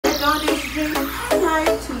DawnDares2Dream, I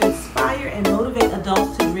like to inspire and motivate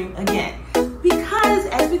adults to dream again. Because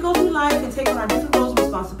as we go through life and take on our different roles and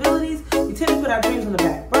responsibilities, we tend to put our dreams on the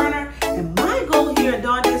back burner. And my goal here at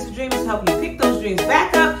DawnDares2Dream is to help you pick those dreams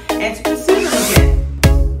back up and to pursue them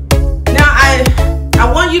again. Now,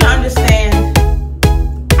 I want you to understand,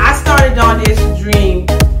 I started DawnDares2Dream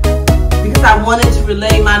because I wanted to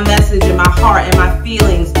relay my message and my heart and my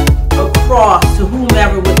feelings across to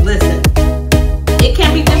whomever would listen. It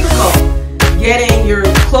can be difficult getting your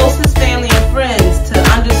closest family and friends to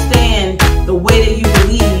understand the way that you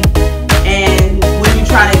believe and when you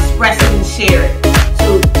try to express it and share it.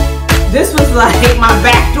 So this was like my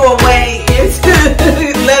backdoor way into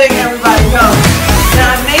letting everybody know.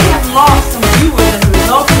 Now, I may have lost some viewers as a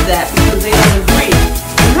result of that because they don't agree.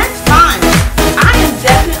 And that's fine. I am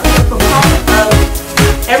definitely a proponent of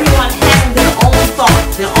everyone having their own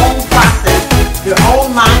thoughts, their own process, their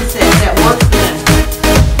own mindset that works for them.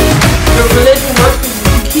 Your religion works for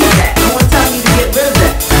you, you keep that. No one's telling you to get rid of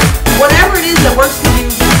that. Whatever it is that works for you,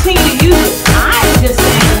 continue to use it. I'm just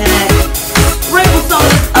saying that sprinkle some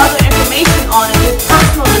of this other information on it, this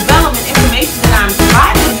personal development information that I'm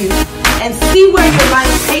providing you, and see where your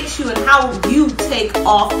life takes you and how you take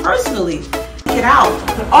off personally. Get out.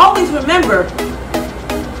 But always remember,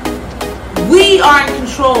 we are in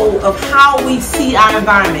control of how we see our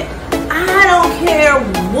environment. I don't care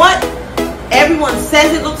what everyone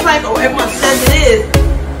says it looks like or everyone says it is.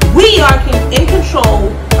 We are in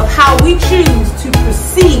control of how we choose to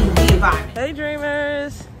perceive the environment. Hey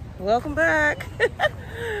dreamers, welcome back.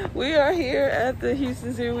 We are here at the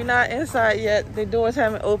Houston Zoo. We're not inside yet. The doors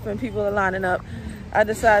haven't opened. People are lining up. I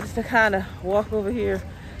decided to kind of walk over here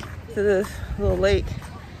to this little lake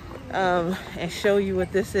and show you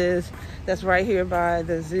what this is. That's right here by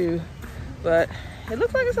the zoo. But it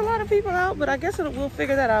looks like it's a lot of people out, but I guess we'll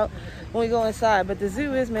figure that out when we go inside. But the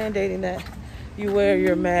zoo is mandating that you wear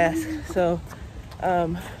your mask. So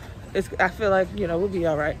I feel like, you know, we'll be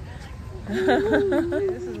all right.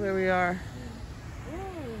 This is where we are.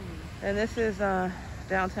 And this is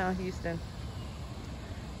downtown Houston.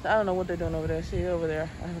 So I don't know what they're doing over there. See, over there,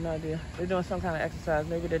 I have no idea. They're doing some kind of exercise.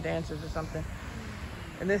 Maybe they're dancers or something.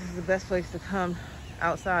 And this is the best place to come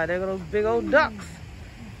outside. There go those big old ducks.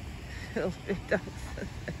 Those big ducks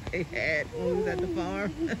they had when we was at the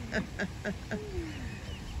farm.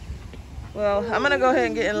 Well, I'm gonna go ahead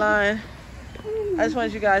and get in line. I just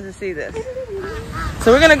wanted you guys to see this.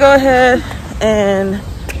 So we're gonna go ahead and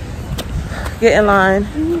get in line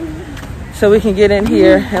so we can get in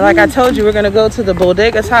here. And like I told you, we're gonna go to the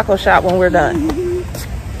Bodega Taco Shop when we're done.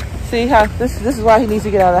 See how this is why he needs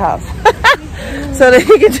to get out of the house. So that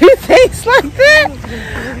he can do things like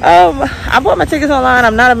that. I bought my tickets online.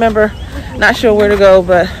 I'm not a member, not sure where to go,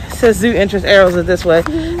 but it says zoo interest arrows are this way.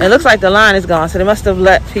 And it looks like the line is gone, so they must have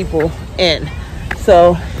let people in.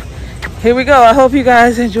 So here we go. I hope you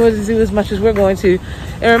guys enjoy the zoo as much as we're going to.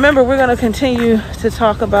 And remember, we're going to continue to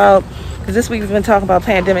talk about, because this week we've been talking about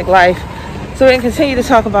pandemic life. So we're going to continue to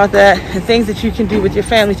talk about that and things that you can do with your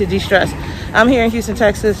family to de-stress. I'm here in Houston,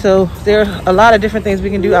 Texas, so there are a lot of different things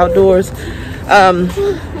we can do outdoors.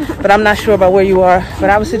 But I'm not sure about where you are. But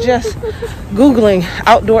I would suggest Googling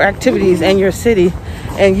outdoor activities in your city,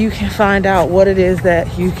 and you can find out what it is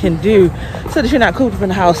that you can do so that you're not cooped up in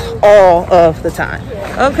the house all of the time.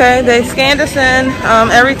 Okay, they scanned us in.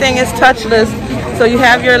 Everything is touchless. So you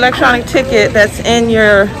have your electronic ticket that's in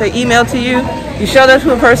they email to you. You show that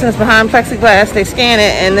to a person that's behind plexiglass. They scan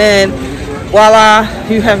it, and then voila,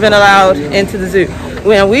 you have been allowed into the zoo.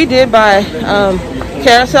 When we did buy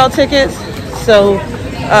carousel tickets, so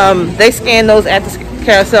they scan those at the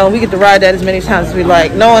carousel, and we get to ride that as many times as we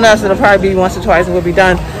like. Knowing us, it'll probably be once or twice and we'll be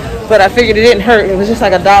done. But I figured it didn't hurt. It was just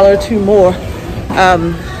like $1 or $2 more.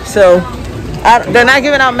 They're not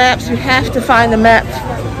giving out maps. You have to find the map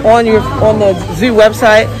on the zoo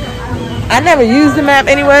website. I never use the map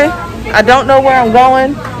anyway. I don't know where I'm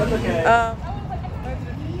going. I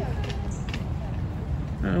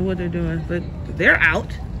don't know what they're doing, but they're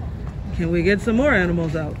out. Can we get some more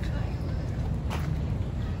animals out?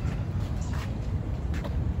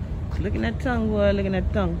 Look at that tongue, boy. Look at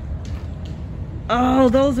that tongue. Oh,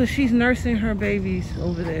 she's nursing her babies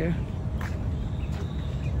over there.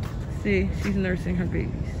 See, she's nursing her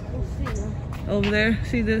babies. Over there,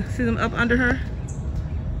 see them up under her?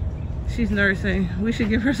 She's nursing. We should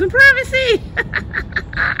give her some privacy.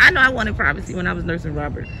 I know I wanted privacy when I was nursing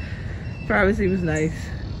Robert. Privacy was nice.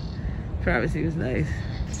 Privacy was nice.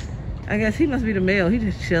 I guess he must be the male. He's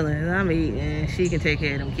just chilling. I'm eating. She can take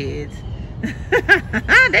care of them kids.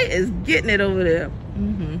 They is getting it over there.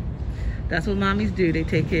 That's what mommies do. They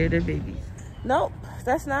take care of their babies. Nope,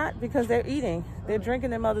 that's not, because they're eating. They're drinking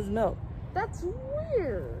their mother's milk. That's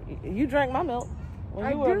weird. You drank my milk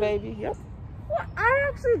when you were a baby. Yep. Well, I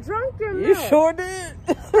actually drank your milk. You sure did.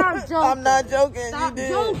 Stop joking. I'm not joking. Stop you did.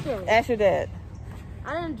 Joking. Ask your dad.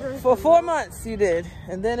 I didn't drink for 4 months. You did,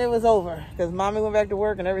 and then it was over because mommy went back to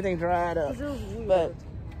work and everything dried up. It was weird.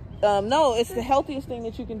 But no, it's the healthiest thing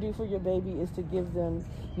that you can do for your baby is to give them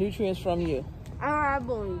nutrients from you. I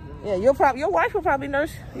believe it. Yeah, your wife will probably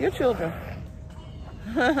nurse your children.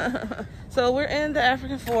 So we're in the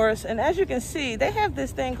African forest, and as you can see, they have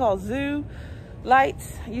this thing called zoo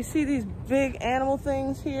lights. You see these big animal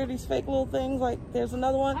things here, these fake little things, like there's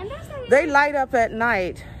another one. They light up at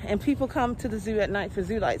night, and people come to the zoo at night for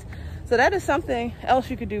zoo lights. So that is something else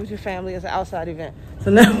you could do with your family as an outside event. So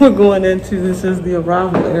now we're going into, this is the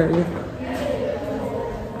arrival area.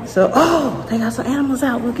 So, oh, they got some animals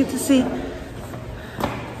out. We'll get to see.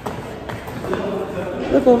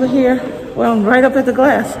 Look over here. Well, I'm right up at the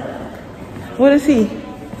glass. What is he?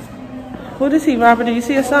 What is he, Robert? Do you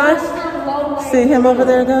see a sign? See him over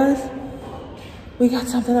there, guys? We got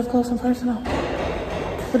something up close and personal.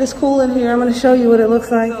 But it's cool in here. I'm going to show you what it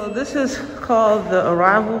looks like. So this is called the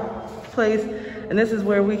arrival place. And this is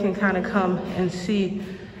where we can kind of come and see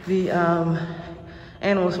the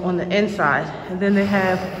animals on the inside. And then they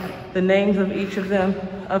have the names of each of them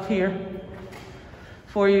up here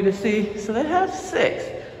for you to see. So they have 6.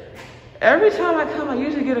 Every time I come, I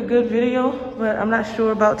usually get a good video, but I'm not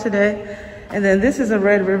sure about today. And then this is a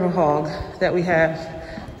red river hog that we have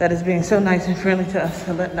that is being so nice and friendly to us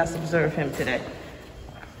and letting us observe him today.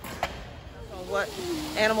 So what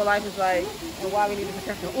animal life is like and why we need to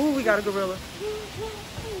protect him. Ooh, we got a gorilla.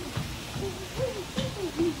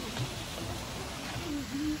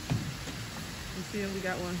 You see him? We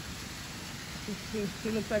got one. He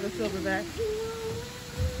looks like a silverback.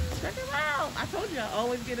 Check him out. I told you I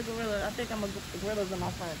always get a gorilla. I think gorillas are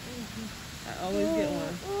my friend. I always get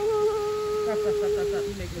one. Stop.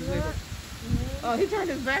 You make me wiggle. Oh, he turned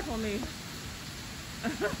his back on me.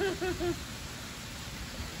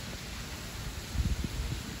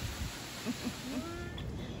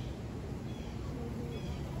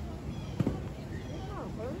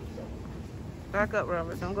 Back up,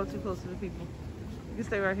 Robert. Don't go too close to the people. You can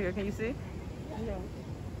stay right here. Can you see? Yeah.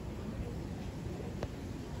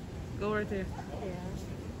 Go right there. Yeah.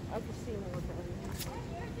 I can see more better.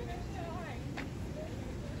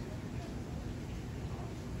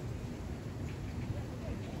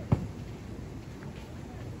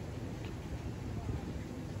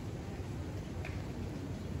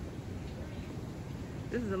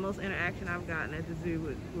 This is the most interaction I've gotten at the zoo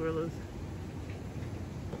with gorillas.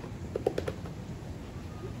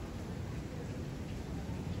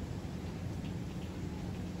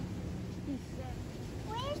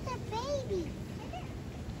 Where's the baby?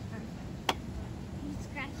 He's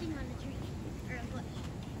scratching on a tree or a bush.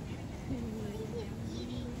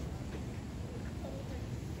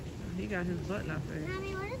 He got his butt out there.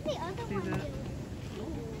 Mommy, what does the other See one that? do?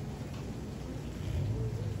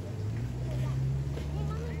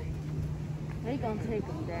 They gonna take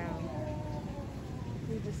him down.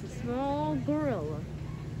 He's just a small gorilla.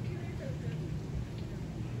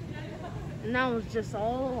 And that was just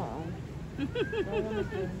all along.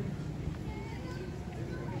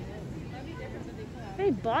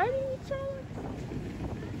 They biting each other?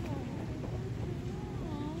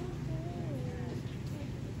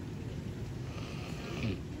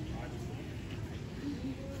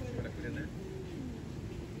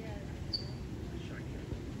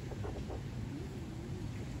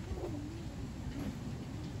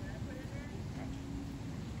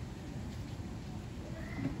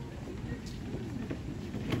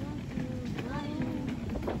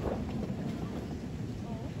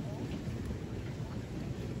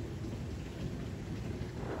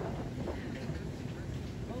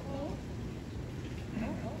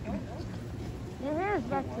 Your hair's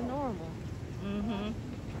back to normal. Mm-hmm.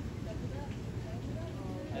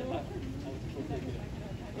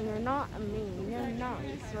 And you're not mean. You're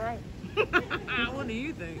nice, right? What do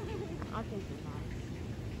you think? I think you're nice.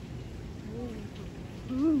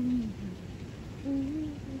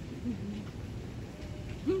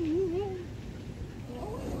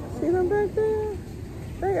 See them back there?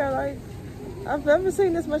 They are like, I've never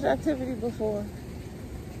seen this much activity before.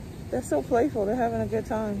 They're so playful. They're having a good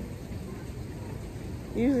time.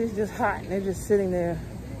 Usually it's just hot and they're just sitting there.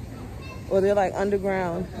 Or they're like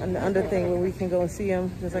underground, on the under thing where we can go and see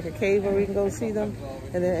them. There's like a cave where we can go see them.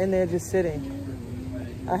 And they're in there just sitting.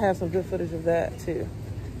 I have some good footage of that too.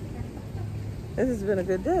 This has been a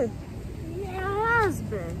good day. Yeah, it has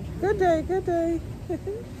been. Good day, good day.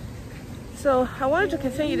 So I wanted to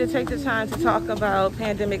continue to take the time to talk about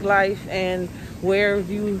pandemic life and where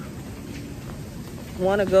you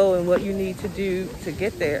want to go and what you need to do to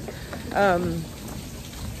get there.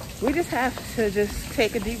 We just have to just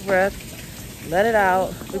take a deep breath, let it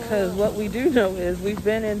out, because what we do know is we've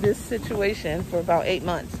been in this situation for about 8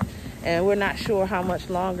 months and we're not sure how much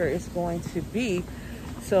longer it's going to be.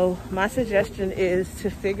 So my suggestion is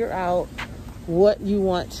to figure out what you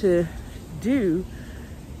want to do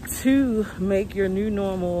to make your new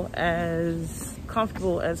normal as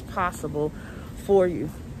comfortable as possible for you.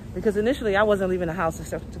 Because initially I wasn't leaving the house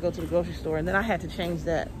except to go to the grocery store, and then I had to change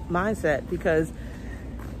that mindset because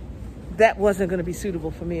that wasn't going to be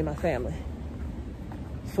suitable for me and my family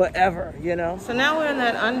forever, you know. So now we're in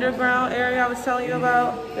that underground area I was telling you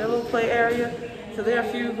about, their little play area. So there are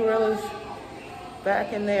a few gorillas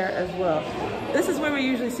back in there as well. This is where we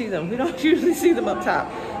usually see them. We don't usually see them up top.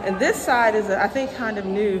 And this side is, I think, kind of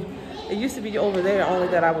new. It used to be over there only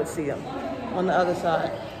that I would see them on the other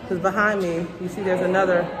side. Because behind me, you see there's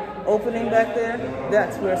another opening back there.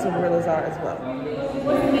 That's where some gorillas are as well.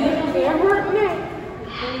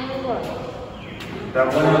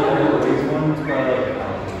 That one out there, these ones,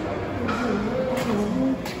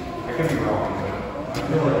 I could be wrong, but I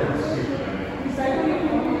feel like it's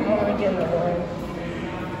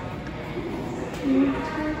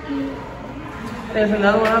There's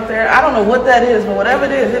another one up there. I don't know what that is, but whatever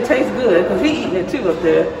it is, it tastes good because he's eating it too up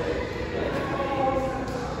there.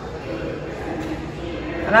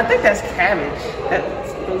 And I think that's cabbage.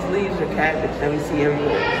 Those leaves are cabbage that we see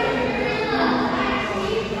everywhere.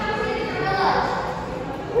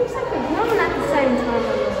 Looks like they're growing at the same time.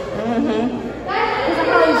 Because I'm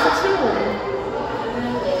always chilling.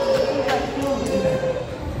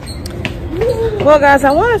 Well, guys,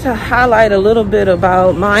 I wanted to highlight a little bit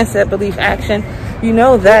about mindset, belief, action. You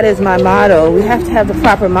know, that is my motto. We have to have the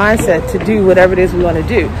proper mindset to do whatever it is we want to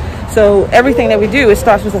do. So everything that we do, it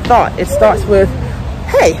starts with a thought. It starts with,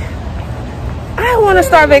 hey, I want to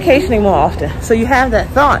start vacationing more often. So you have that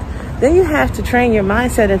thought. Then you have to train your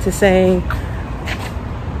mindset into saying,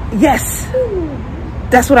 yes,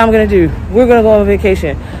 that's what I'm going to do. We're going to go on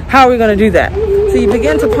vacation. How are we going to do that? So you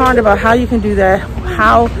begin to ponder about how you can do that,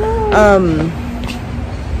 how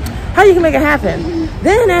you can make it happen.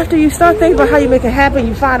 Then after you start thinking about how you make it happen,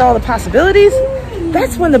 you find all the possibilities.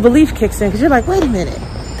 That's when the belief kicks in, because you're like, wait a minute.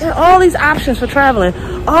 There are all these options for traveling,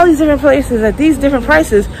 all these different places at these different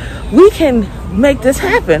prices. We can make this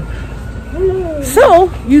happen. So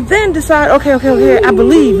you then decide, okay, I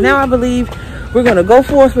believe. Now I believe. We're going to go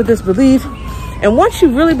forth with this belief. And once you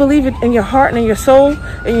really believe it in your heart and in your soul,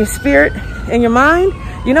 in your spirit, in your mind,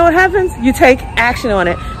 you know what happens? You take action on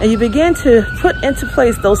it and you begin to put into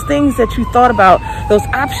place those things that you thought about, those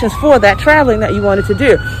options for that traveling that you wanted to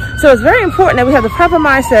do. So it's very important that we have the proper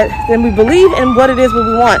mindset, then we believe in what it is what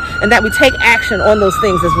we want, and that we take action on those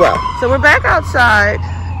things as well. So we're back outside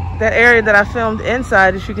that area that I filmed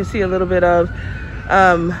inside, as you can see a little bit of,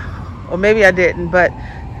 or maybe I didn't, but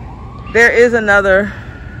there is another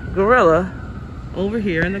gorilla over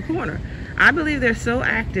here in the corner. I believe they're so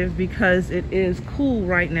active because it is cool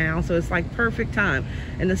right now, so it's like perfect time.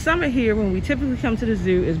 In the summer here, when we typically come to the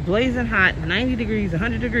zoo, it's blazing hot, 90 degrees,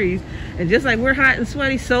 100 degrees, and just like we're hot and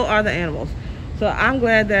sweaty, so are the animals. So I'm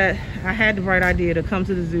glad that I had the right idea to come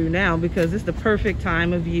to the zoo now, because it's the perfect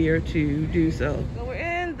time of year to do so. So we're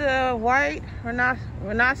in the white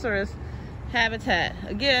rhinoceros habitat.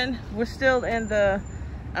 Again, we're still in the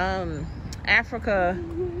Africa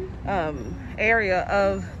area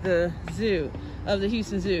of the zoo, of the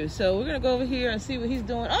Houston Zoo. So we're gonna go over here and see what he's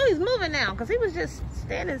doing. Oh, he's moving now, because he was just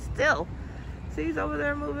standing still. See, he's over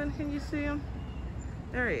there moving. Can you see him?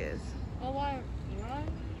 There he is. Oh, why?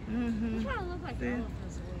 They try to look like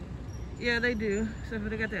elephants. Yeah, they do. Except for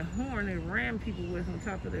they got that horn they ram people with on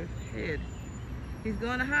top of their head. He's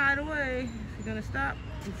gonna hide away. He's gonna stop.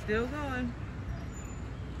 He's still going.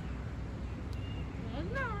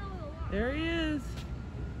 There he is.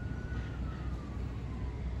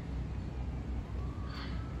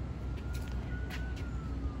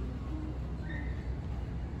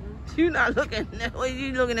 You're not looking at what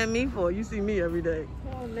you looking at me for. You see me every day.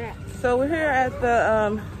 So we're here at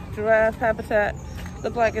the giraffe habitat.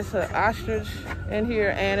 Look like it's an ostrich in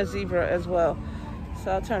here and a zebra as well.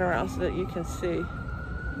 So I'll turn around so that you can see.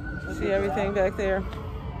 See everything back there?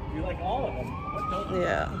 You like all of them? What don't you?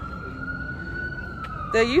 Yeah.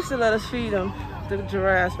 They used to let us feed them, the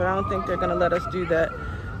giraffes, but I don't think they're gonna let us do that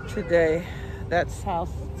today. That's how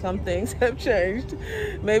some things have changed.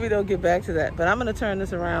 Maybe they'll get back to that. But I'm gonna turn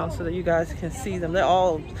this around so that you guys can see them. They're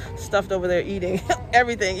all stuffed over there eating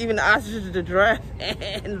everything, even the ostrich, the giraffe,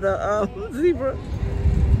 and the zebra.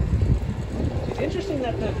 It's interesting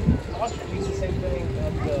that the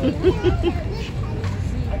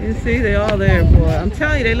You see, they all there, boy. I'm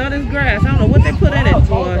telling you, they love this grass. I don't know what they put in it,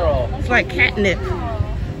 boy. It's like catnip.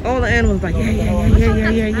 All the animals like,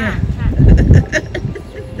 yeah.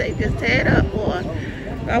 They just tear it up, boy.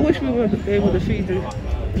 I wish we were able to feed them.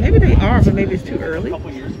 Maybe they are, but maybe it's too early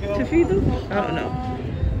to feed them. I don't know.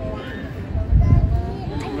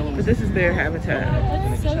 But this is their habitat.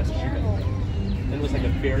 That's so terrible. And it was like a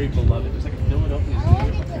very beloved. It was like a Philadelphia zoo,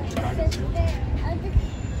 like Chicago zoo.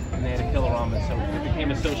 And they had a killer on it, so it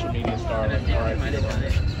became a social media star. Like, all right,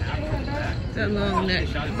 That long neck.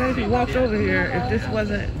 If he walked over here, if this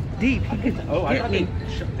wasn't deep, he could get me.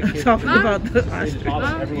 Talking about the ostrich.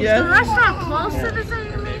 Yeah. The restaurant close to the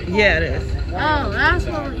thing? Yeah, it is. Oh, that's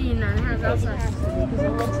what we're eating at. It looks like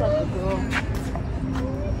a girl.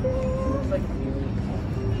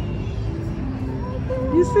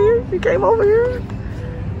 You see her? He came over here.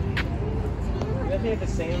 They had the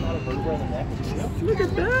same amount of vertebrae in the neck. Look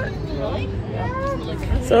at that.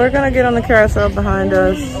 So we're gonna get on the carousel behind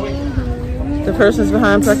us. The person's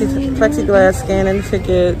behind plexiglass scanning the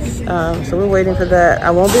tickets. So we're waiting for that.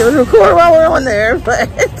 I won't be able to record while we're on there, but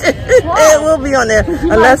it will be on there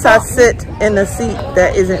unless I sit in the seat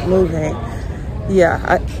that isn't moving. Yeah,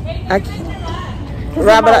 I can't.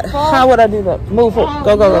 Robert, how would I do that? Move it.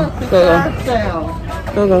 Go.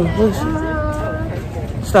 Move.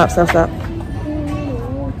 Stop.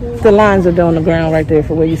 The lines are on the ground right there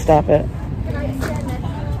for where you stop at.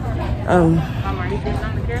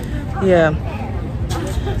 Yeah.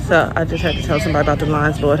 So I just had to tell somebody about the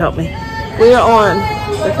lines. Lord help me. We are on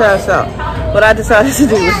the carousel. What I decided to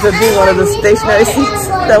do was to do one of the stationary seats.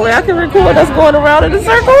 That way I can record us going around in a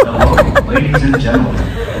circle.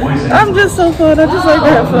 I'm just so fun. I just like to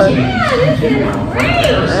have fun.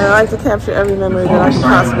 And I like to capture every memory that I can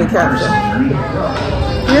possibly capture.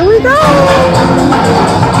 Here we go.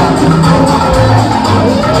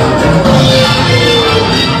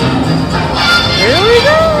 Here we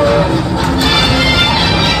go.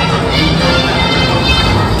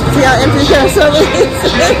 See how empty the carousel is?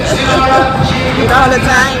 It all the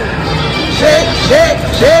time. Shake,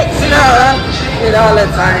 Sonora. It all the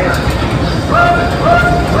time.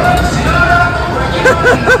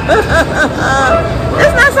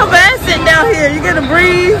 It's not so bad sitting down here. You get a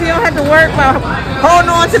breeze. You don't have to work by holding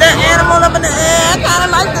on to that animal up in the air. I kind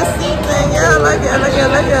of like the seat thing. Yeah, I like it.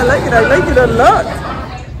 I like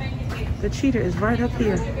it. The cheetah is right up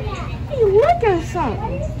here. You look at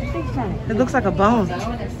something. It looks like a bone.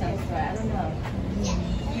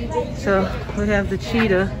 So we have the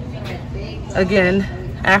cheetah again,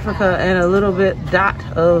 Africa, and a little bit dot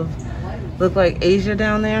of look like Asia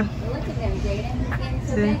down there. Look at them, Jaden.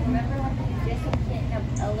 See? Remember when we just were getting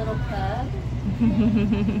a little cub? Remember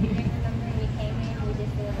when we came in, we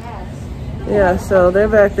just did a pass. Yeah, so they're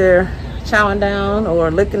back there chowing down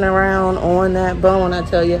or licking around on that bone, I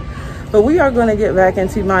tell you. But we are going to get back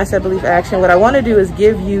into mindset, belief, action. What I want to do is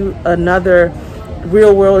give you another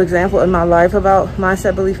real world example in my life about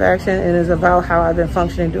mindset, belief, action, and it's about how I've been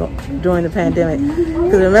functioning during the pandemic.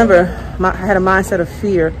 Because remember, I had a mindset of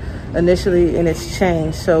fear initially, and it's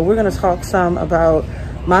changed. So we're going to talk some about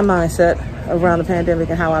my mindset around the pandemic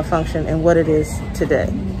and how I function and what it is today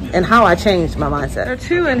and how I changed my mindset. There are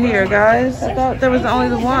two in here, guys. I thought there was only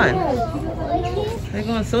the one. They're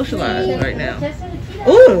going to socialize right now.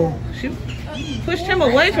 Ooh, she pushed him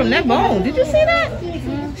away from that bone. Did you see that?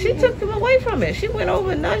 She took him away from it. She went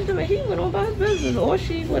over and nudged him and he went on about his business, or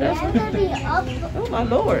she, whatever. Oh my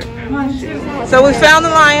Lord. So we found the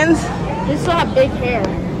lions. They still have big hair.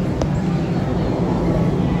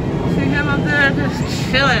 See him up there just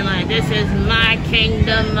chilling like, this is my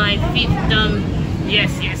kingdom, my fiefdom. Yes.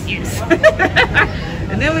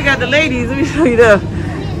 And then we got the ladies. Let me show you them.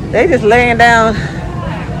 They just laying down,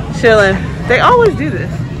 chilling. They always do this.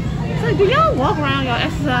 So do y'all walk around, y'all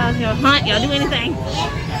exercise, y'all hunt, y'all do anything?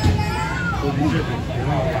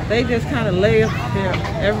 They just kind of lay up there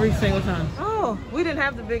every single time. Oh, we didn't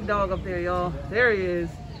have the big dog up there, y'all. There he is.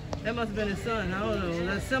 That must have been his son. I don't know.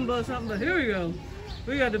 That's Simba or something, but here we go.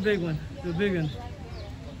 We got the big one, the big one.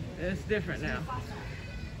 It's different now.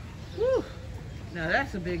 Whew. Now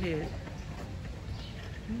that's a big head.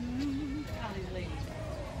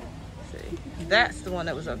 See, that's the one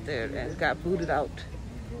that was up there and got booted out.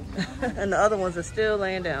 And the other ones are still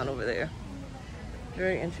laying down over there.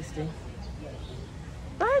 Very interesting.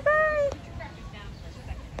 Bye-bye.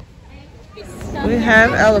 We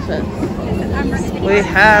have elephants. We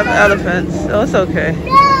have elephants. Oh, it's okay.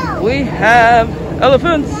 We have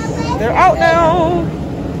elephants. They're out now.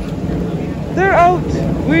 They're out.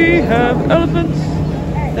 We have elephants.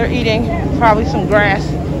 They're eating probably some grass.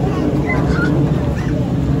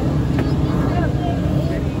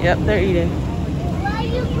 Yep, they're eating.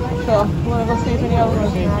 So, wanna go see if any other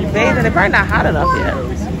ones bathing? They're probably not hot enough yet.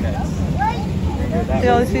 See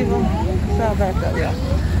all these people? So back up, yeah.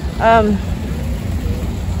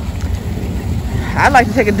 I'd like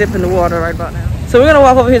to take a dip in the water right about now. So we're gonna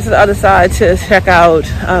walk over here to the other side to check out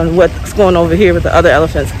what's going over here with the other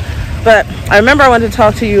elephants. But I remember I wanted to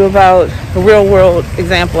talk to you about a real world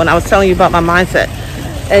example, and I was telling you about my mindset.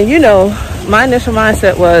 And you know, my initial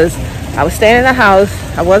mindset was I was staying in the house,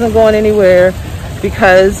 I wasn't going anywhere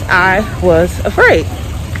because I was afraid.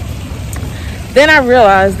 Then I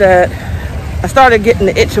realized that I started getting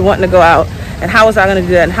the itch of wanting to go out, and how was I going to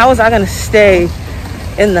do that? And how was I going to stay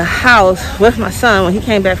in the house with my son when he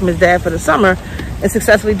came back from his dad for the summer and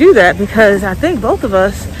successfully do that? Because I think both of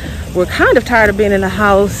us were kind of tired of being in the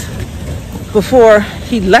house before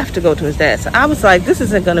he left to go to his dad. So I was like, this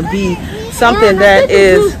isn't going to be something that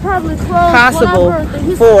is possible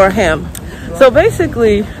for him. So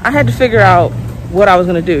basically, I had to figure out what I was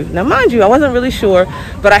going to do. Now, mind you, I wasn't really sure,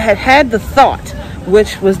 but I had the thought,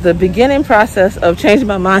 which was the beginning process of changing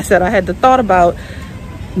my mindset. I had the thought about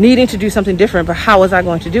needing to do something different, but how was I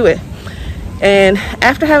going to do it? And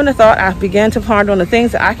after having the thought, I began to ponder on the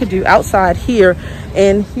things that I could do outside here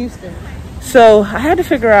in Houston. So I had to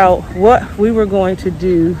figure out what we were going to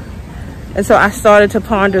do. And so I started to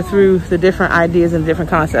ponder through the different ideas and different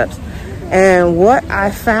concepts. And what I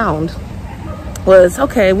found was,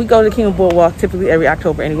 okay, we go to the Kingdom Boardwalk typically every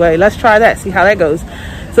October anyway. Let's try that, see how that goes.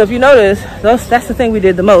 So if you notice, that's the thing we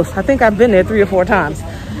did the most. I think I've been there 3 or 4 times.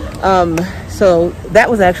 So that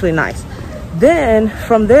was actually nice. Then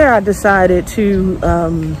from there, I decided to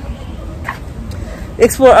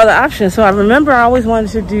explore other options. So I remember I always wanted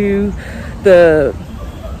to do the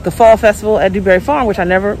fall festival at Dewberry Farm, which I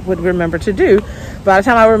never would remember to do. By the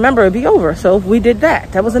time I remember, it'd be over. So we did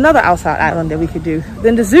that. That was another outside island that we could do.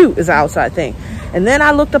 Then the zoo is an outside thing. And then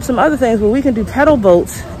I looked up some other things where we can do pedal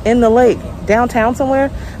boats in the lake downtown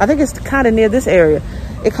somewhere. I think it's kind of near this area.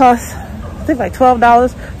 It costs, I think, like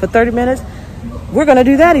 $12 for 30 minutes. We're going to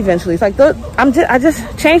do that eventually. It's like, I just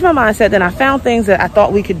changed my mindset. Then I found things that I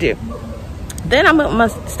thought we could do. Then I went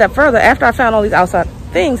a step further. After I found all these outside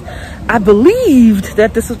things, I believed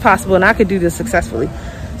that this was possible and I could do this successfully.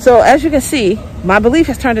 So as you can see, my belief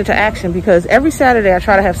has turned into action, because every Saturday I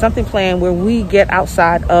try to have something planned where we get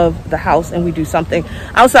outside of the house and we do something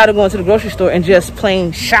outside of going to the grocery store and just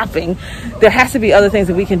plain shopping. There has to be other things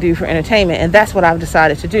that we can do for entertainment, and that's what I've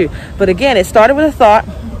decided to do. But again, it started with a thought,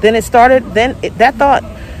 then that thought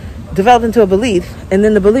developed into a belief, and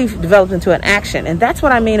then the belief developed into an action. And that's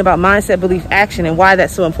what I mean about mindset, belief, action, and why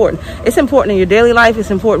that's so important. It's important in your daily life. It's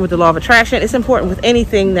important with the law of attraction. It's important with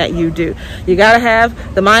anything that you do. You got to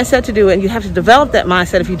have the mindset to do it, and you have to develop that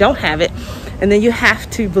mindset if you don't have it. And then you have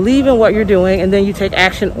to believe in what you're doing, and then you take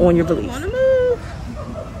action on your belief. Look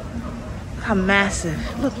how massive.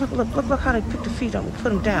 Look how they pick the feet up and put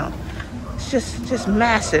them down. It's just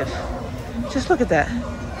massive. Just look at that.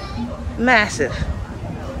 Massive.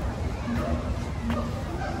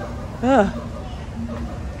 I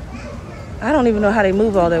don't even know how they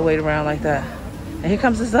move all their weight around like that. And here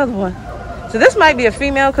comes this other one. So this might be a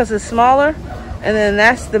female because it's smaller, and then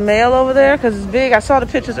that's the male over there because it's big. I saw the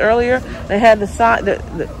pictures earlier. They had the side,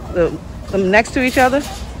 them next to each other.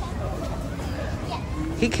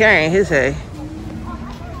 He carrying his hay.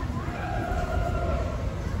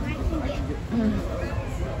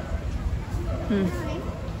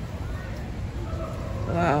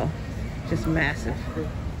 Wow, just massive.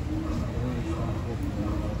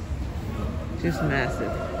 Just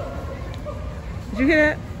massive. Did you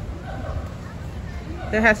hear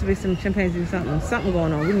that? There has to be some chimpanzees, something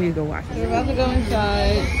going on. We need to go watch it. We're about to go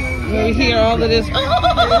inside where we hear all of this. And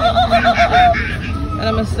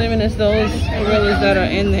I'm assuming it's those gorillas that are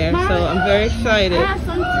in there. So I'm very excited.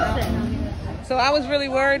 So I was really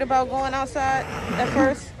worried about going outside at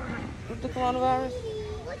first with the coronavirus.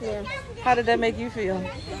 Yeah. How did that make you feel?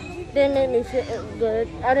 Didn't make me feel good.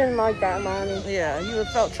 I didn't like that, Mommy. Yeah, you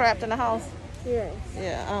felt trapped in the house? Yes.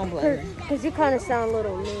 Yeah, I don't blame you. Because you kind of sound a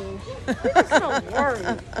little mean. I'm just so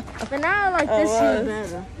worried. But now I like this year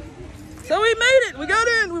better. So we made it. We got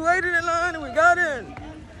in. We waited in line and we got in.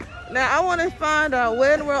 Now I want to find out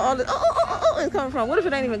where in the world all this is coming from. What if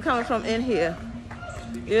it ain't even coming from in here?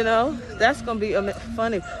 You know, that's going to be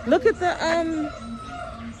funny. Look at the,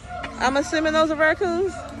 I'm assuming those are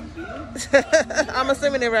raccoons. I'm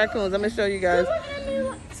assuming they're raccoons. I'm going to show you guys.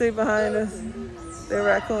 See behind us? They're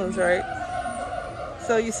raccoons, right?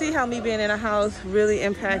 So you see how me being in a house really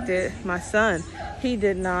impacted my son. He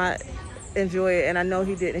did not enjoy it, and I know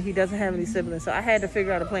he didn't. He doesn't have any siblings, so I had to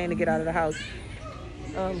figure out a plan to get out of the house.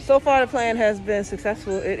 So far the plan has been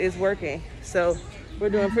successful. It is working. So we're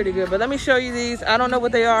doing pretty good. But let me show you these. I don't know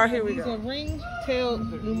what they are. Here we go. These are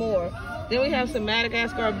ring-tailed lemur. Then we have some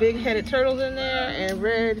Madagascar big-headed turtles in there and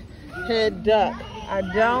red-head duck. I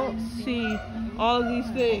don't see all of these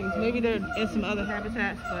things. Maybe they're in some other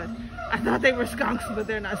habitats, but I thought they were skunks, but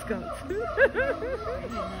they're not skunks.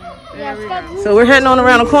 So we're heading on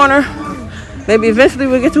around the corner. Maybe eventually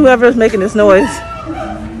we'll get to whoever's making this noise.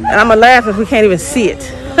 And I'm gonna laugh if we can't even see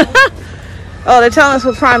it. Oh, they're telling us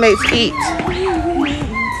what primates eat.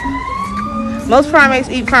 Most primates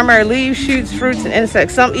eat primarily leaves, shoots, fruits, and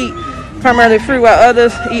insects. Some eat primarily fruit, while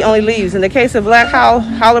others eat only leaves. In the case of black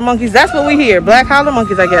howler monkeys, that's what we hear. Black howler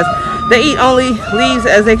monkeys, I guess. They eat only leaves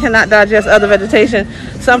as they cannot digest other vegetation.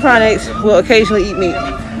 Some primates will occasionally eat meat.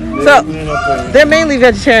 So, they're mainly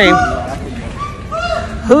vegetarian.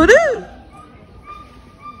 Who do?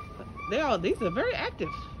 These are very active.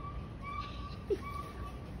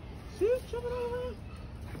 See, jumping all around.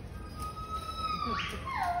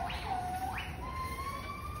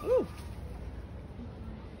 Ooh.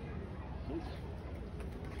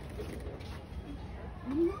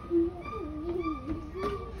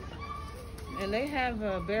 And they have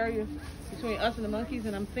a barrier between us and the monkeys,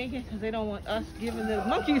 and I'm thinking because they don't want us giving the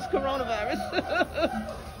monkeys coronavirus.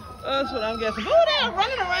 That's what I'm guessing. Oh, they're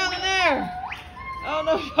running around in there. I don't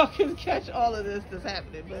know if y'all can catch all of this that's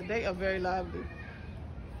happening, but they are very lively.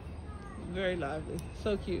 Very lively.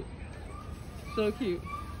 So cute. So cute.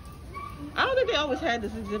 I don't think they always had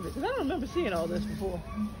this exhibit because I don't remember seeing all this before.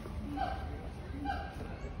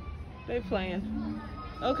 They playing.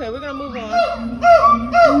 Okay, we're gonna move on. Look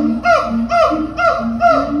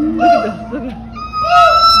at this. Look at this.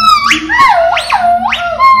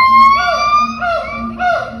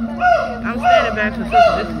 I'm standing back for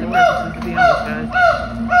social distancing purposes, to be honest, guys.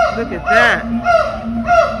 Look at that.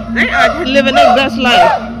 They are living their best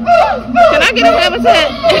life. Can I get a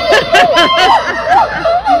habitat?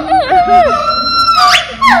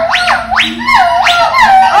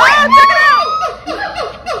 Oh, check it out!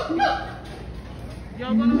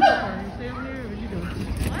 Y'all gonna look for her? You stay over here, or what you doing?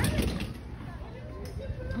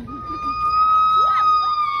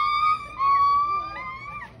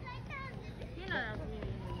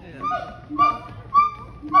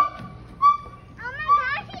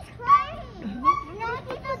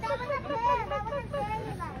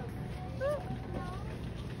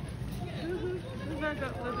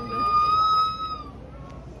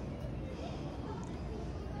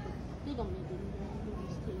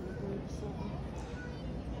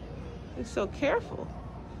 They're so careful.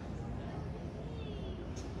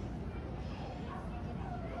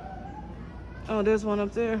 Oh, there's one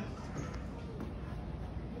up there.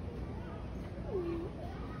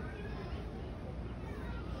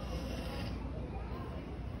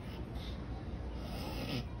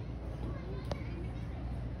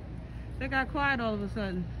 They got quiet all of a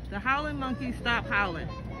sudden. The howling monkeys stopped howling.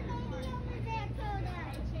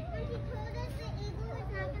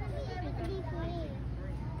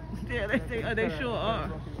 Yeah, they sure are.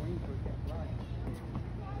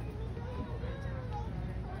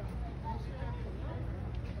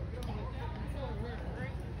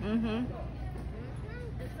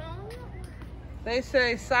 They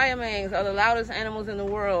say Siamang are the loudest animals in the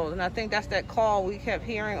world, and I think that's that call we kept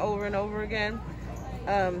hearing over and over again.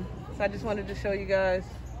 So I just wanted to show you guys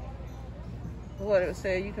what it would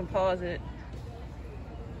say. You can pause it,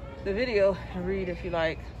 the video, and read if you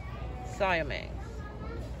like. Siamang.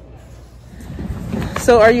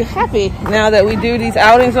 So are you happy now that we do these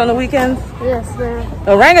outings on the weekends? Yes, ma'am.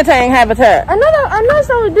 Orangutan habitat. I know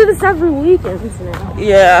so we do this every weekend now.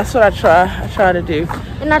 Yeah, that's what I try to do.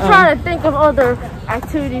 And I try to think of other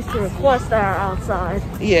activities to request that are outside.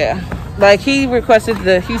 Yeah, like he requested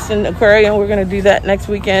the Houston Aquarium. We're gonna do that next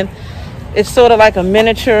weekend. It's sort of like a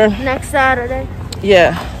miniature. Next Saturday?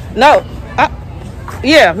 Yeah. No.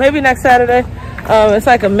 Yeah, maybe next Saturday. It's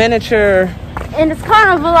like a miniature. And it's kind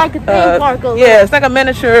of like a theme park. Yeah, it's like a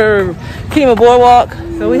miniature Kima boardwalk.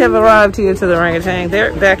 So we have arrived here to the orangutan.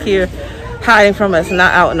 They're back here hiding from us,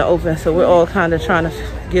 not out in the open. So we're all kind of trying to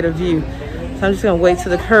get a view. So I'm just going to wait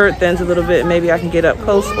till the herd thins a little bit. Maybe I can get up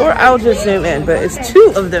close, or I'll just zoom in. But it's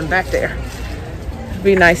two of them back there. It'd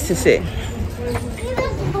be nice to see.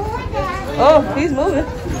 Oh, he's moving.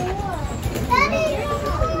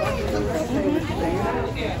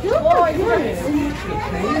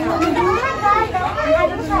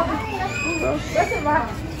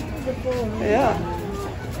 Yeah.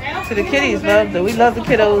 To the kitties, we love the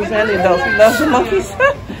kiddos and the adults. We love the monkeys.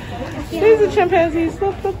 These are chimpanzees.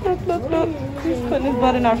 Look, look, look, look, look. He's putting his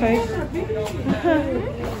butt in our face.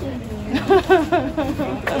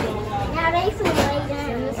 Now they should lay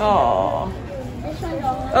down. Oh.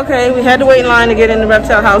 Okay, we had to wait in line to get in the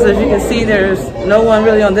reptile house. As you can see, there's no one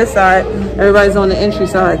really on this side. Everybody's on the entry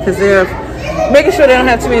side because they're making sure they don't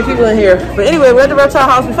have too many people in here. But anyway, we're at the reptile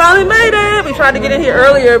house. We finally made it. We tried to get in here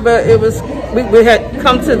earlier, but it was we had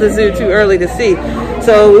come to the zoo too early to see.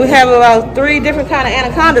 So we have about 3 different kind of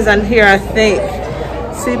anacondas in here, I think.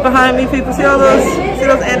 See behind me, people? See all those? See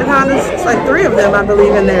those anacondas? It's like 3 of them, I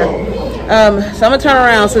believe, in there. So I'm gonna turn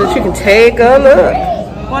around so that you can take a look.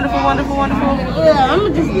 Wonderful, wonderful, wonderful. Yeah, I'm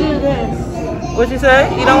gonna just do this. What'd you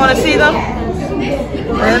say? You don't want to see them?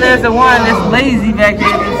 And there's the one that's lazy back there,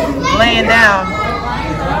 just laying down.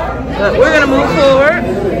 But we're gonna move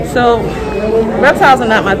forward. So reptiles are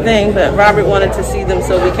not my thing, but Robert wanted to see them,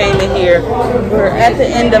 so we came in here. We're at the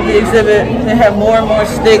end of the exhibit. They have more and more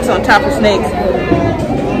sticks on top of snakes.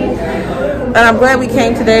 And I'm glad we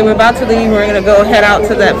came today. We're about to leave. We're gonna go head out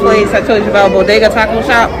to that place I told you about, Bodega Taco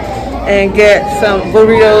Shop, and get some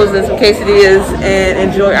burritos and some quesadillas and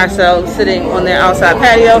enjoy ourselves sitting on their outside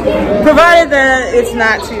patio, provided that it's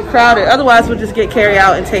not too crowded. Otherwise, we'll just get carry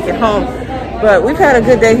out and take it home. But we've had a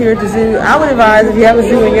good day here at the zoo. I would advise, if you have a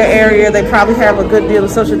zoo in your area, they probably have a good deal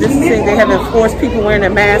of social distancing. They have enforced people wearing their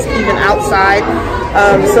masks even outside.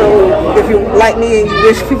 So if you're like me and you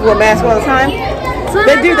wish people were masked all the time, So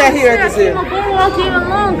they do that here at the zoo. Walk even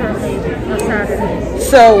longer, maybe.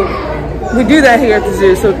 So we do that here at the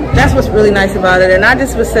zoo. So that's what's really nice about it. And I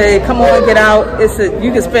just would say, come on, get out.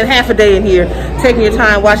 You can spend half a day in here, taking your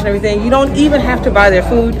time, watching everything. You don't even have to buy their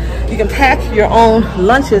food. You can pack your own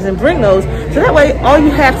lunches and bring those. So that way, all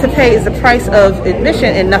you have to pay is the price of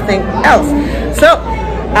admission and nothing else. So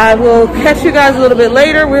I will catch you guys a little bit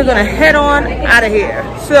later. We're gonna head on out of here.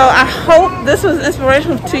 So I hope this was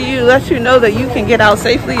inspirational to you, let you know that you can get out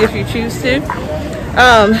safely if you choose to.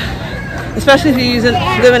 Especially if you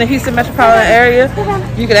live in the Houston metropolitan area,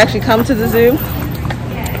 you could actually come to the zoo.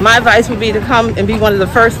 My advice would be to come and be one of the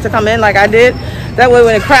first to come in like I did. That way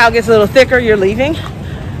when the crowd gets a little thicker, you're leaving.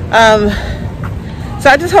 So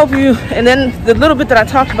I just hope you, and then the little bit that I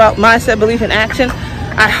talked about, mindset, belief, and action,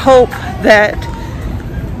 I hope that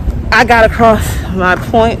I got across my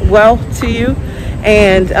point well to you,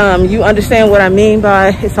 and you understand what I mean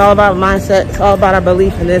by it's all about mindset, it's all about our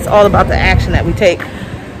belief, and it's all about the action that we take.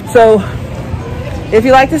 So if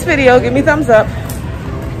you like this video, give me a thumbs up.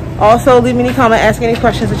 Also, leave me any comment, ask any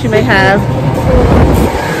questions that you may have.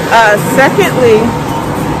 Secondly,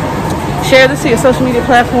 share this to your social media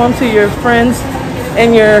platform, to your friends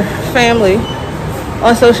and your family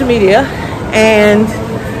on social media. And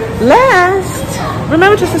last,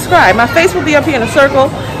 remember to subscribe. My face will be up here in a circle.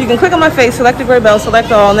 You can click on my face, select the gray bell,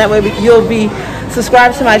 select all, and that way you'll be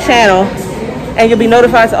subscribed to my channel and you'll be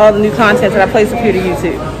notified to all the new content that I place up here to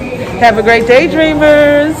YouTube. Have a great day,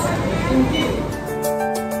 dreamers.